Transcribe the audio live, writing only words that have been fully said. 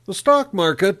The stock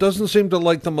market doesn't seem to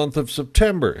like the month of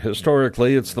September.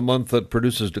 Historically, it's the month that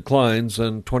produces declines,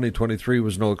 and 2023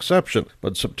 was no exception.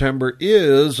 But September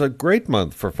is a great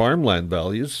month for farmland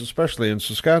values, especially in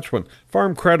Saskatchewan.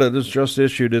 Farm Credit has just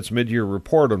issued its mid-year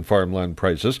report on farmland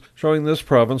prices, showing this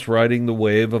province riding the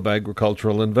wave of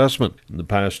agricultural investment. In the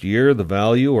past year, the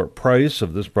value or price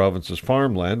of this province's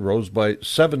farmland rose by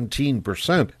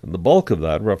 17%, and the bulk of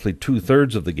that, roughly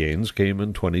two-thirds of the gains, came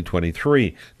in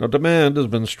 2023. Now, demand has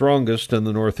been strongest in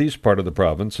the northeast part of the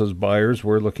province as buyers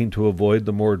were looking to avoid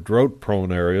the more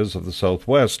drought-prone areas of the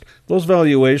southwest. Those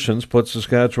valuations put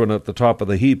Saskatchewan at the top of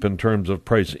the heap in terms of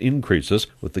price increases,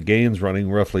 with the gains running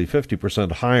roughly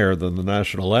 50% higher than the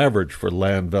national average for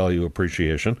land value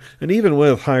appreciation. And even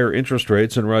with higher interest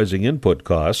rates and rising input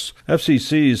costs,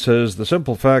 FCC says the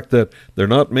simple fact that they're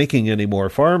not making any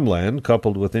more farmland,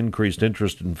 coupled with increased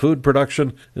interest in food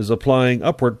production, is applying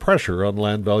upward pressure on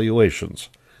land valuations.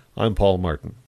 I'm Paul Martin.